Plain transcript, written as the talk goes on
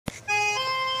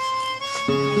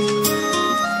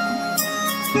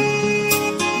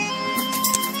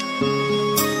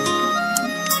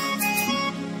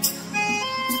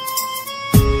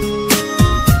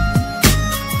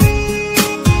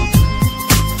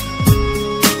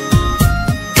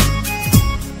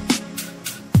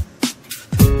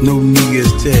No New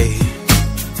Year's Day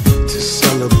to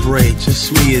celebrate,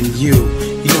 just me and you.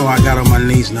 You know I got on my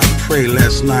knees and I prayed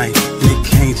last night, and it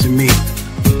came to me.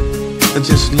 But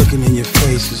just looking in your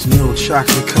face, there's no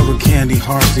chocolate covered candy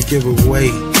hearts to give away.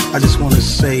 I just want to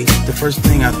say, the first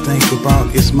thing I think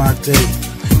about is my day.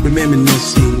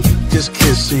 Reminiscing, just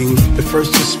kissing, the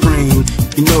first of spring.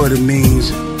 You know what it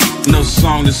means, no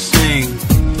song to sing.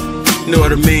 You know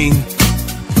what I mean?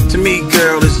 To me,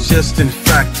 girl, it's just in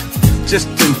fact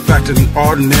an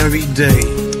ordinary day.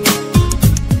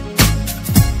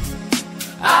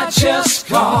 I just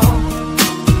called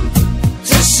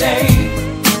to say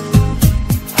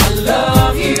I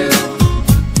love you.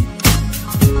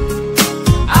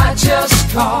 I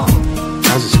just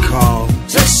called